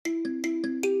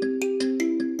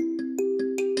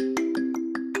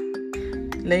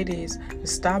Ladies,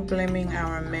 stop blaming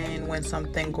our men when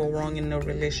something go wrong in a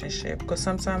relationship, because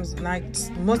sometimes, like,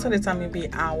 most of the time it be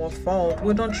our fault.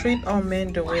 We don't treat our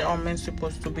men the way our men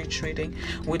supposed to be treating.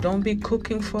 We don't be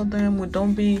cooking for them. We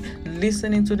don't be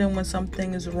listening to them when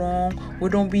something is wrong. We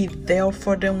don't be there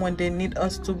for them when they need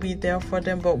us to be there for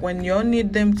them. But when you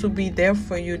need them to be there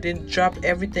for you, they drop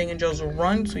everything and just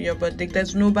run to you. But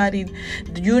there's nobody,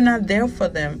 you're not there for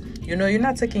them. You know, you're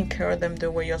not taking care of them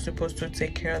the way you're supposed to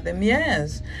take care of them.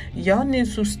 Yes, y'all need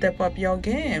to step up your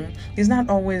game. It's not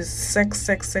always sex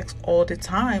all the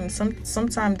time.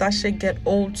 Sometimes that should get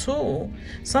old too.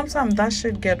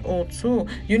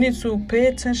 You need to pay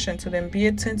attention to them. Be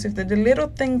attentive. The little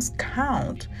things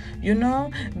count. You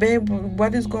know, babe,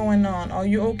 what is going on? Are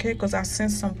you okay? Because I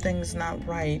sense something's not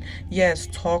right. Yes,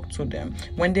 talk to them.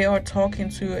 When they are talking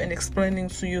to you and explaining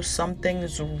to you something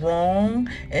is wrong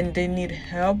and they need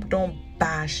help, don't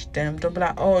bash them. Don't be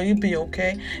like, oh, you'll be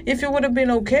okay. If you would have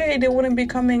been okay, they wouldn't be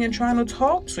coming and trying to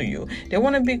talk to you. They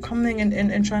wouldn't be coming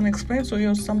and trying to explain to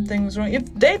you something's wrong.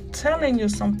 If they're telling you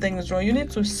something's wrong, you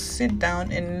need to sit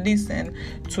down and listen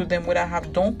to them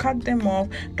without don't cut them off.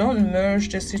 Don't merge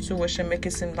the situation, make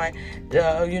it seem like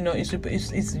it's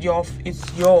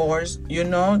yours, you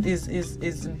know, is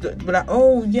like,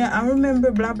 oh yeah, I remember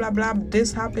blah blah blah,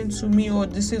 this happened to me, or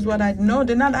this is what I know.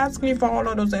 They're not asking you for all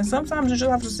of those things. Sometimes you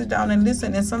just have to sit down and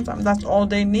listen, and sometimes that's all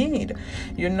they need,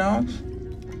 you know.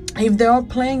 If they are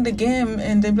playing the game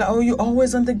and they're like, oh, you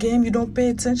always on the game, you don't pay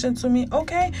attention to me.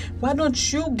 Okay, why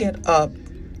don't you get up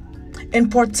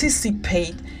and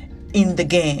participate in the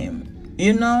game?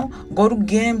 You know, go to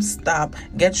GameStop,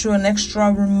 get you an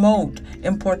extra remote,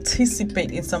 and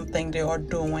participate in something they are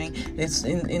doing. It's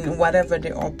in whatever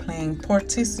they are playing.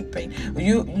 Participate. In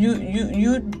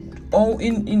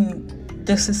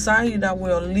the society that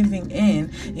we are living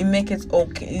in, it make it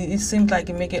okay. It seems like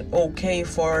it make it okay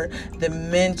for the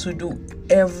men to do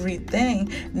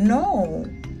everything. No,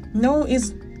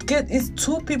 it's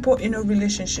two people in a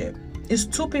relationship.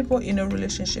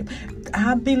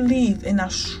 I believe and I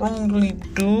strongly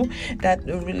do that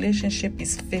the relationship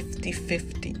is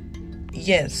 50-50.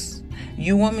 Yes,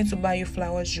 you want me to buy you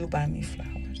flowers, you buy me flowers.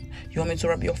 You want me to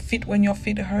rub your feet when your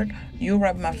feet hurt? You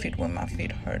rub my feet when my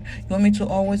feet hurt. You want me to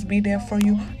always be there for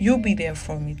you? You be there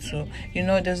for me too. You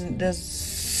know, there's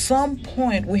some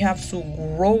point we have to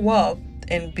grow up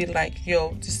and be like,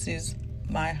 yo, this is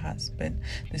my husband.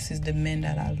 This is the man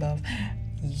that I love.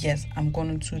 Yes, I'm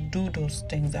going to do those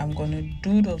things. I'm going to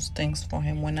do those things for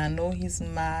him. When I know he's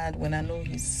mad, when I know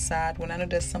he's sad, when I know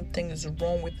there's something is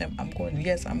wrong with him, I'm going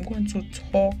to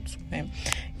talk to him.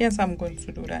 Yes, I'm going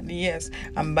to do that. Yes,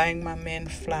 I'm buying my man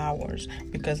flowers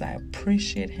because I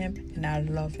appreciate him and I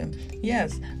love him.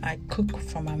 Yes, I cook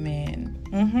for my man.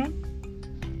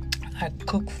 I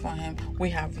cook for him. We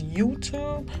have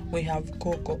YouTube. We have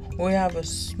Google. We have a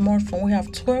smartphone. We have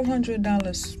 $1,200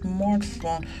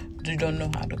 smartphone. You don't know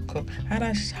how to cook. How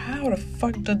the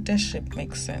fuck does that shit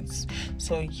make sense?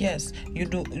 So yes, you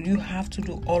have to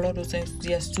do all of those things,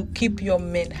 yes, to keep your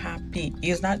man happy.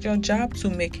 It's not your job to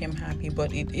make him happy,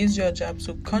 but it is your job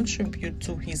to contribute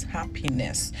to his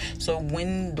happiness. So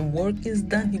when the work is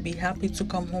done, he'll be happy to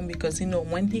come home, because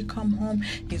when he come home,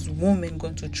 his woman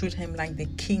going to treat him like the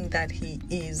king that he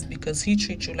is, because he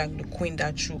treats you like the queen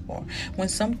that you are. When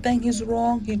something is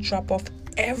wrong, he drop off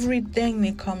everything,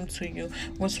 they come to you.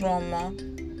 What's wrong, ma?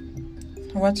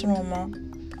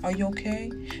 Are you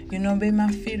okay? You know, baby, my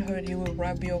feet hurt. He will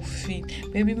rub your feet.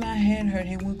 Baby, my head hurt.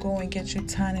 He will go and get you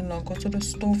Tylenol. Go to the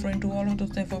store and do all of those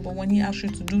things. But when he asks you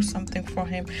to do something for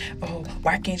him, oh,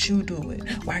 why can't you do it?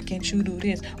 Why can't you do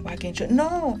this? Why can't you?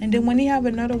 No. And then when he have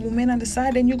another woman on the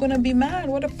side, then you're gonna be mad.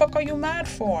 What the fuck are you mad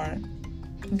for?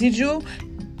 Did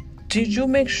you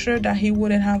make sure that he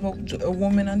wouldn't have a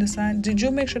woman on the side? Did you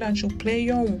make sure that you play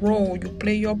your role, you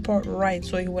play your part right,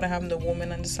 so he wouldn't have the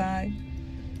woman on the side?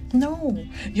 No.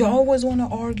 You always want to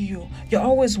argue. You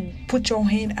always put your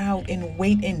hand out and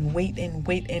wait.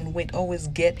 Always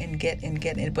get,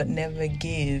 but never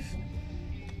give.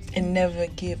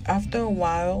 After a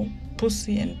while,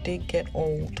 pussy and dick get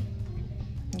old.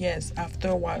 Yes, after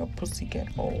a while, pussy get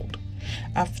old.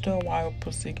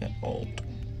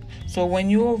 So when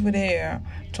you're over there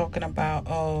talking about,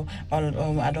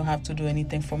 I don't have to do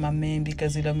anything for my man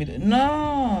because he love me.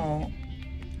 No.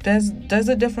 There's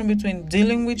a difference between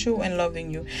dealing with you and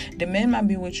loving you. The man might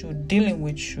be with you, dealing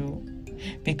with you,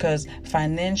 because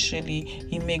financially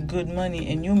he make good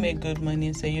money and you make good money,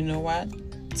 and say, you know what?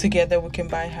 Together we can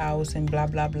buy a house and blah,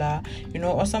 blah, blah. You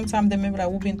know, or sometimes they may be like,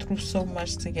 we've been through so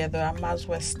much together. I might as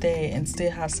well stay and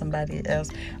still have somebody else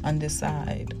on the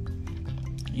side.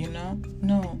 You know?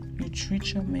 No, you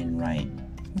treat your man right.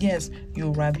 Yes,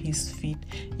 you rub his feet.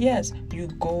 Yes, you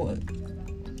go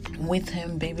with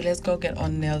him, baby, let's go get our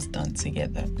nails done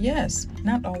together. Yes,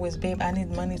 not always, babe, I need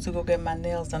money to go get my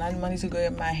nails done, I need money to go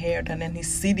get my hair done, and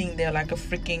he's sitting there like a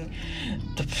freaking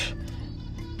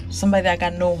somebody that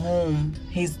got no home.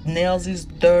 His nails is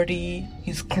dirty,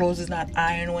 his clothes is not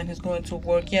ironed when he's going to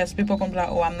work. Yes, people come like,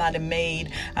 oh, I'm not a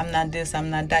maid, I'm not this, I'm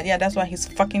not that. Yeah, that's why he's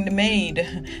fucking the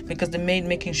maid, because the maid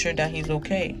making sure that he's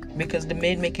okay, because the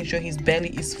maid making sure his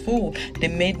belly is full, the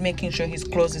maid making sure his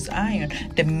clothes is ironed.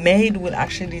 The maid will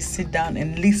actually sit down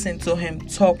and listen to him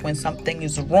talk when something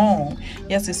is wrong.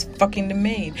 Yes, it's fucking the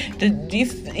maid.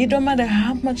 It don't matter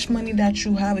how much money that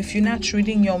you have, if you're not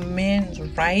treating your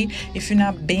man right, if you're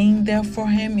not being there for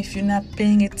him, if you're not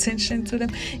paying attention to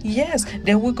them, yes,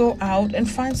 they will go out and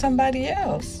find somebody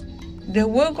else. They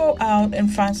will go out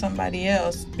and find somebody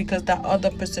else, because that other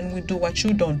person will do what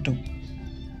you don't do.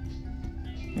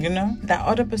 You know, that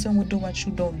other person will do what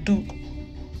you don't do.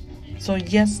 So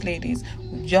yes, ladies,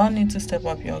 y'all need to step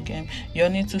up your game. Y'all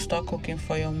need to start cooking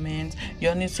for your man.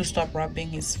 Y'all need to stop rubbing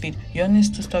his feet. Y'all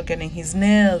need to start getting his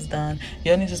nails done.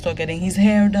 Y'all need to start getting his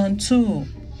hair done too.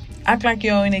 Act like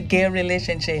you're in a gay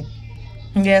relationship.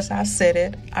 Yes, I said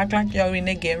it. Act like you're in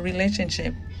a gay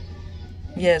relationship.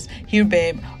 Yes, here,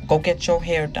 babe, go get your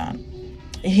hair done.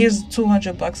 Here's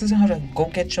 $200. It's $100. Go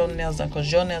get your nails done,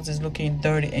 because your nails is looking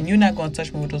dirty, and you're not gonna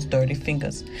touch me with those dirty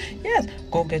fingers. Yes,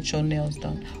 go get your nails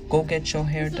done. Go get your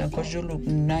hair done, because you look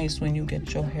nice when you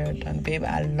get your hair done, babe.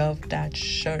 I love that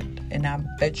shirt, and I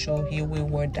bet you he will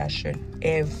wear that shirt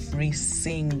every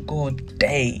single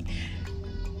day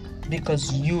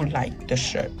because you like the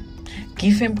shirt.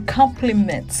 Give him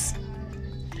compliments.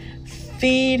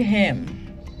 Feed him.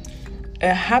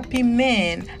 A happy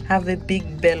man have a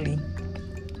big belly.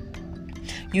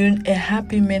 A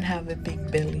happy man have a big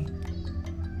belly,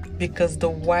 because the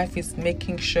wife is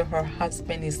making sure her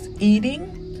husband is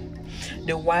eating.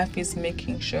 The wife is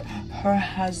making sure her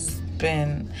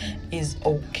husband is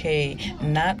okay,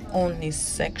 not only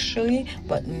sexually,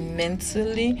 but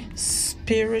mentally,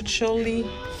 spiritually,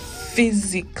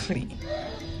 physically.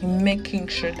 Making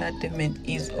sure that the man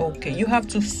is okay. You have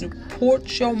to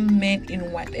support your man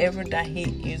in whatever that he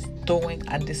is doing.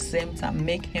 At the same time,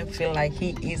 make him feel like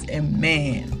he is a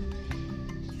man.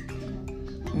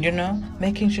 You know,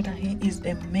 making sure that he is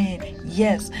a man.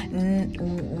 Yes,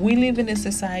 we live in a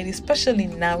society, especially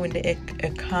now in the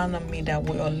economy that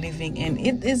we are living in,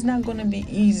 it is not going to be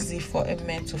easy for a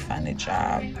man to find a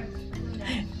job,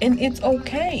 and it's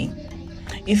okay.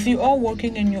 If you are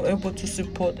working and you're able to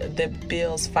support the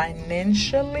bills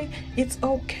financially, it's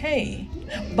okay.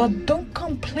 But don't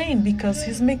complain, because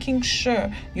he's making sure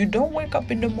you don't wake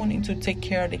up in the morning to take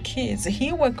care of the kids.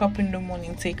 He wake up in the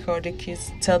morning, take care of the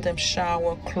kids, tell them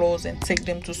shower, clothes, and take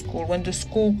them to school. When the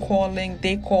school calling,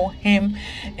 they call him,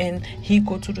 and he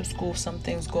go to the school.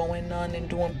 Something's going on, and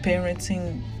doing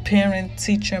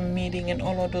parent-teacher meeting and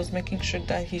all of those, making sure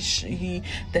that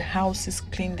the house is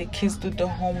clean, the kids do the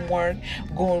homework,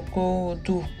 go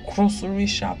do grocery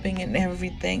shopping and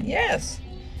everything. Yes,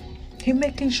 he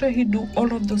making sure he do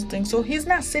all of those things. So he's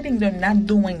not sitting there not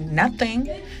doing nothing.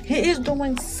 He is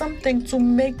doing something to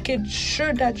make it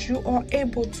sure that you are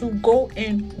able to go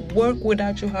and work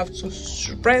without you have to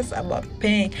stress about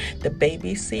paying the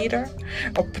babysitter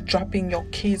or dropping your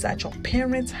kids at your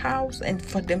parents' house and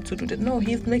for them to do that. No,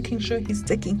 he's making sure he's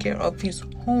taking care of his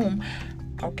home.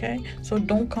 Okay, so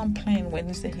don't complain when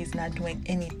he says he's not doing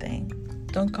anything.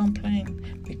 Don't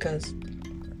complain, because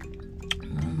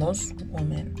most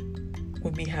women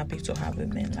would be happy to have a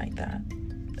man like that.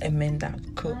 A man that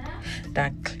cook,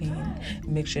 that clean,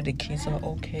 make sure the kids are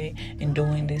okay, and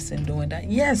doing this and doing that.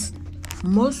 Yes,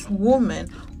 most women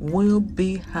will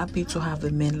be happy to have a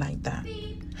man like that.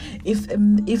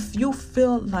 If you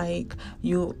feel like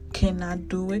you cannot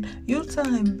do it, you tell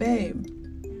him, babe,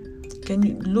 can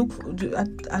you look?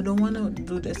 I don't want to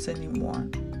do this anymore.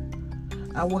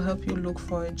 I will help you look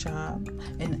for a job,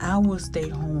 and I will stay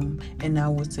home and I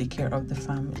will take care of the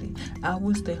family. I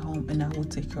will stay home and I will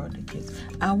take care of the kids.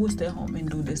 I will stay home and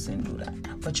do this and do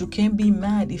that. But you can't be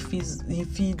mad if he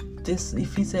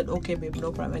said, okay, babe,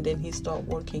 no problem, and then he start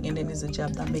working, and then it's a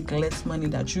job that make less money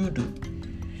that you do.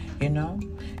 You know,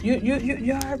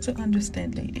 you have to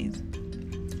understand, ladies.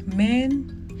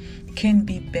 Men can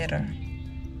be better.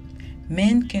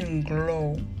 Men can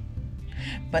grow.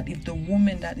 But if the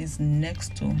woman that is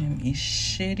next to him is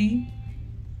shitty,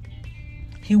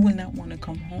 he will not want to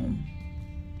come home.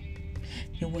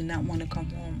 He will not want to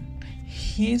come home.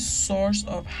 His source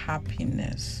of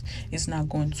happiness is not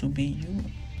going to be you.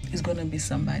 It's going to be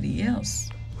somebody else.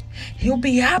 He'll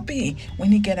be happy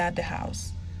when he get out the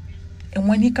house. And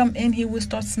when he come in, he will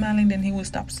start smiling, then he will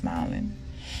stop smiling.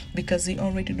 Because he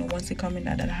already know once he come in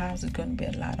that house, it's going to be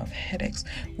a lot of headaches.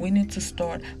 We need to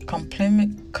start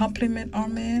compliment our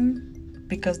men,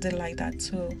 because they like that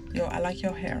too. Yo, I like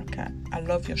your haircut. I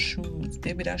love your shoes.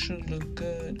 Baby, that shoes look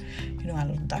good. You know, I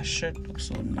love that shirt. Looks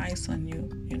so nice on you.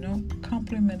 You know,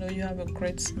 compliment. Or you have a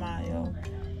great smile.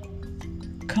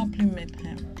 Compliment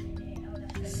him.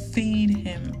 Feed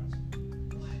him.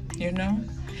 You know,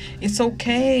 it's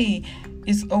okay.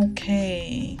 It's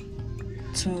okay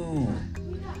to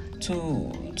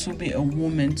be a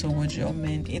woman towards your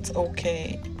men. It's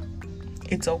okay.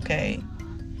 It's okay.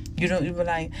 You don't even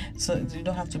like, so you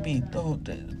don't have to be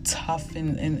tough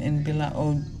and be like,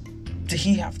 oh, did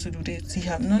he have to do this?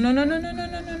 No.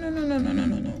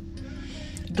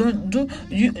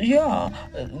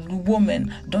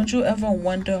 Woman, don't you ever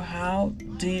wonder how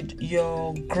did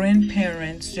your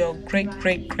grandparents, your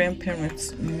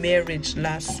great-great-grandparents' marriage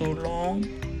last so long?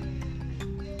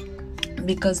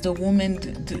 Because the woman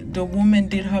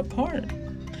did her part.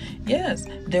 Yes,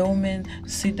 the woman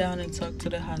sit down and talk to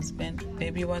the husband.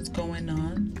 Baby, what's going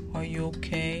on? Are you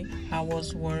okay? How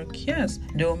was work? Yes,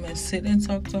 the woman sit and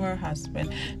talk to her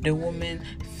husband. The woman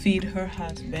feed her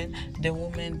husband. The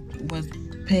woman was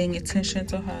paying attention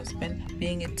to her husband,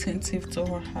 being attentive to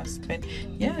her husband.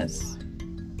 Yes.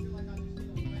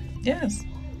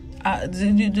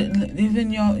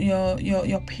 Even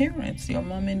your parents, your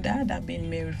mom and dad have been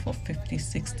married for 50,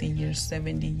 60 years,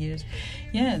 70 years.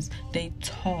 Yes, they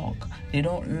talk. They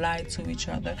don't lie to each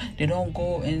other. They don't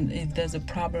go and if there's a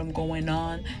problem going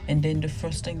on, and then the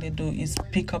first thing they do is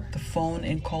pick up the phone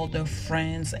and call their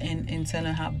friends and tell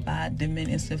them how bad the men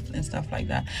is and stuff like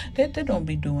that. They don't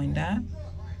be doing that.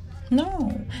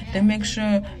 No, they make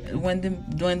sure when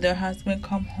their husband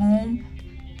come home,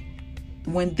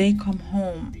 when they come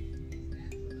home,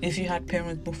 if you had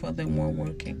parents before they were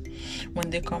working,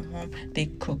 when they come home, they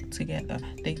cook together,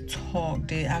 they talk,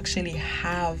 they actually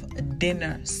have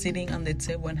dinner, sitting on the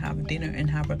table and have dinner and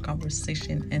have a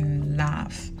conversation and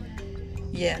laugh.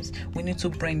 Yes, we need to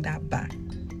bring that back.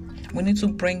 We need to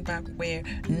bring back where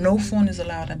no phone is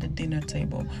allowed at the dinner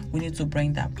table. We need to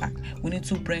bring that back. We need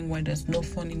to bring where there's no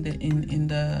phone in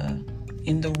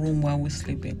the room while we're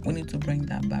sleeping. We need to bring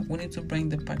that back. We need to bring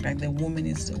the fact that the woman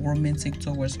is romantic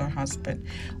towards her husband.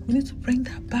 We need to bring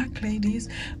that back, ladies.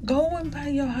 Go and buy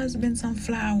your husband some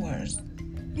flowers.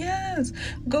 Yes.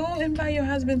 Go and buy your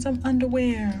husband some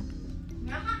underwear.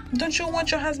 Don't you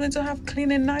want your husband to have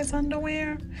clean and nice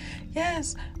underwear?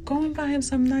 Yes. Go and buy him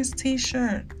some nice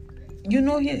t-shirt.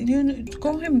 Go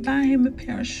and buy him a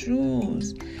pair of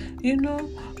shoes.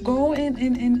 Go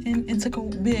and take a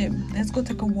babe. Let's go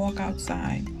take a walk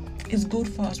outside. It's good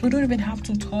for us. We don't even have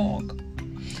to talk.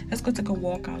 Let's go take a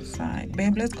walk outside.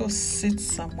 Babe, let's go sit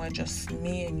somewhere. Just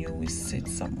me and you, we sit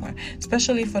somewhere.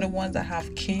 Especially for the ones that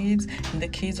have kids and the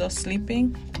kids are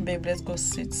sleeping. Babe, let's go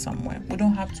sit somewhere. We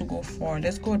don't have to go far.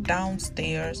 Let's go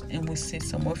downstairs and we sit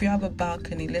somewhere. If you have a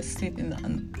balcony, let's sit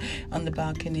on the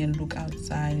balcony and look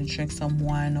outside and drink some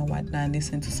wine or whatnot,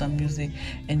 listen to some music,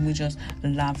 and we just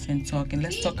laugh and talk. And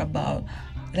let's talk about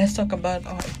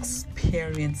our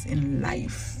experience in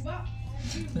life.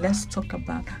 Let's talk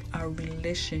about our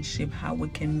relationship, how we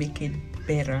can make it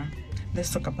better.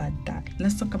 Let's talk about that.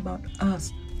 Let's talk about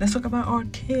us. Let's talk about our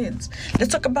kids. Let's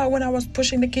talk about when I was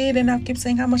pushing the kid and I keep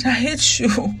saying how much I hate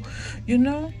you.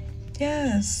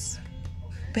 Yes.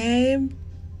 Babe,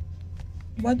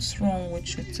 what's wrong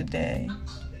with you today?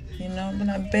 But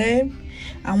like, babe,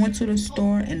 I went to the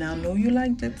store and I know you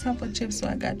like that type of chips, so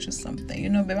I got you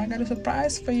something. Babe, I got a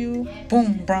surprise for you.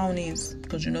 Boom, brownies,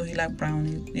 because he like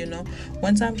brownies.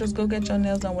 One time, just go get your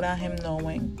nails done without him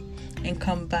knowing, and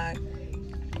come back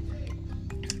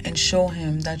and show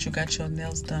him that you got your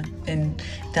nails done, and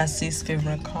that's his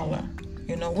favorite color.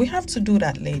 We have to do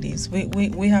that, ladies. We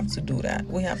have to do that.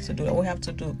 We have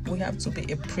to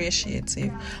be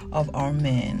appreciative of our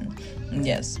men.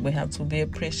 Yes, we have to be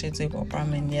appreciative of our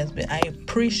men. Yes, but I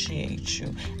appreciate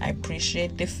you. I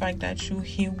appreciate the fact that you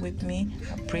here with me.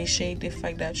 I appreciate the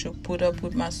fact that you put up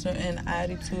with my certain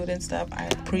attitude and stuff. I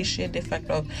appreciate the fact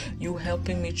of you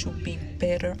helping me to be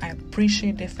better. I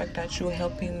appreciate the fact that you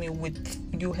helping me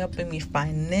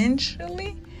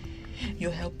financially.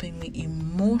 You're helping me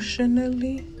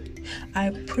emotionally. I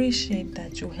appreciate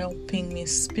that you're helping me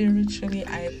spiritually.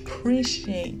 I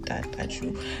appreciate that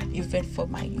you, even for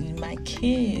my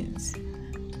kids,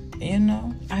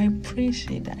 I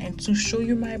appreciate that. And to show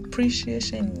you my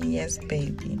appreciation, yes,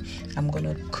 baby, I'm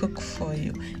gonna cook for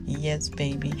you. Yes,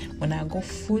 baby, when I go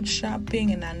food shopping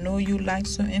and I know you like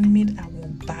certain meat, I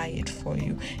will buy it for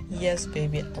you. Yes,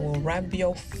 baby, I will rub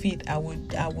your feet. I will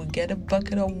get a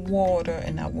bucket of water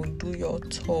and I will do your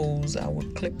toes. I will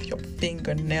clip your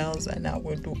fingernails and I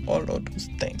will do all of those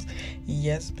things.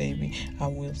 Yes, baby, I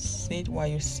will sit while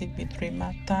you sit between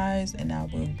my thighs and I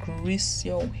will grease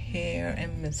your hair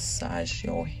and massage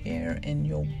your hair and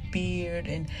your beard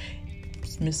and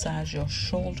massage your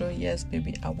shoulder. Yes,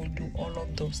 baby, I will do all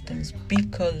of those things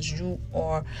because you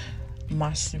are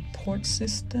my support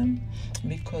system,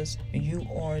 because you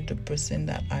are the person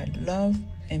that I love,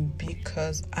 and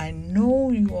because I know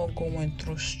you are going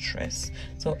through stress.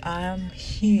 So I am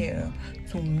here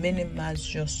to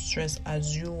minimize your stress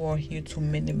as you are here to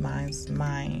minimize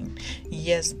mine.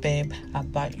 Yes, babe, I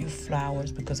bought you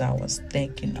flowers because I was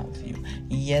thinking of you.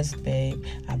 Yes, babe,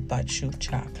 I bought you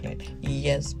chocolate.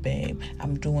 Yes, babe,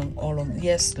 I'm doing all of...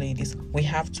 Yes, ladies, we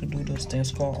have to do those things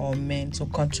for our men to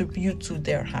contribute to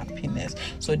their happiness,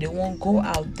 so they won't go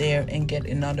out there and get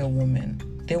another woman.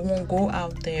 They won't go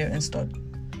out there and start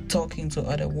talking to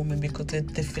other women because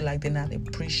they feel like they're not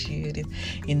appreciated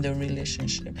in the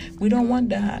relationship. We don't want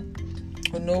that.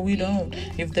 No, we don't.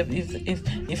 If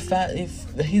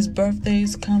his birthday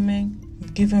is coming,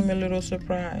 give him a little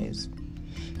surprise.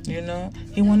 You know,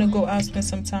 he want to go out, spend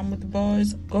some time with the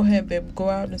boys. Go ahead, babe. Go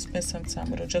out and spend some time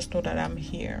with her. Just know that I'm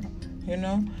here. You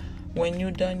know, when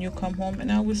you're done, you come home and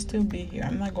I will still be here.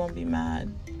 I'm not gonna be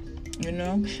mad. You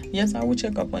know, yes, I will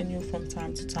check up on you from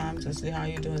time to time to see how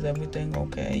you're doing. Is everything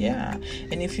okay? Yeah.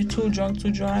 And if you're too drunk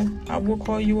to drive, I will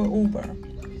call you an Uber.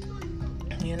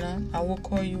 You know, I will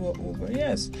call you an Uber.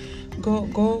 Yes.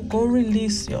 Go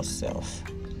release yourself.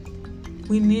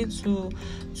 We need to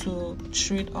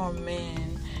treat our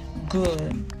men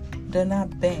good. They're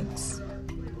not banks.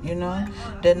 You know,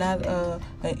 they're not an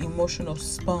emotional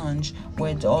sponge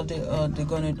where they're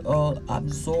gonna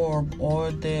absorb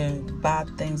all the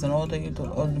bad things and all the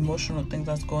emotional things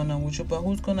that's going on with you. But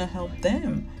who's gonna help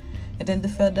them? And then they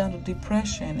fell down to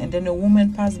depression, and then a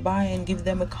woman passed by and give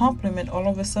them a compliment. All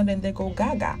of a sudden they go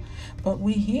gaga. But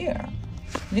we here.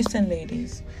 Listen,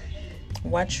 ladies,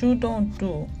 what you don't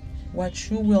do, what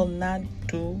you will not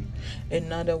do,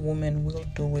 another woman will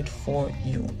do it for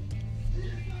you.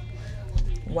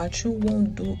 What you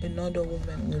won't do, another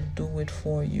woman will do it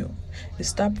for you.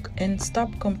 Stop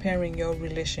comparing your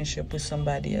relationship with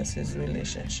somebody else's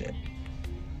relationship.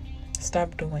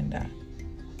 Stop doing that.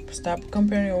 Stop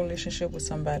comparing your relationship with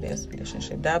somebody else's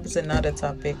relationship. That was another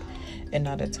topic,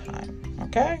 another time.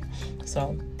 Okay?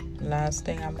 So, last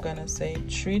thing I'm gonna say,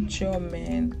 treat your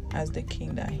man as the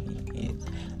king that he is.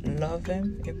 Love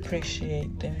him,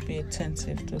 appreciate them, be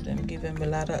attentive to them, give him a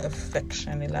lot of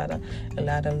affection, a lot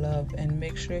of love, and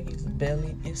make sure his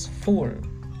belly is full.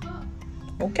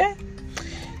 Okay?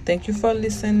 Thank you for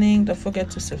listening. Don't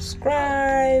forget to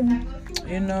subscribe.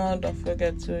 You know, don't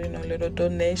forget to, little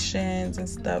donations and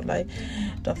stuff. Like,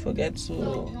 don't forget to...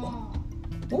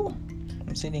 Ooh,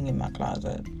 I'm sitting in my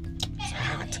closet. It's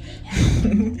hot.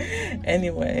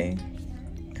 Anyway,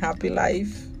 happy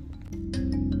life.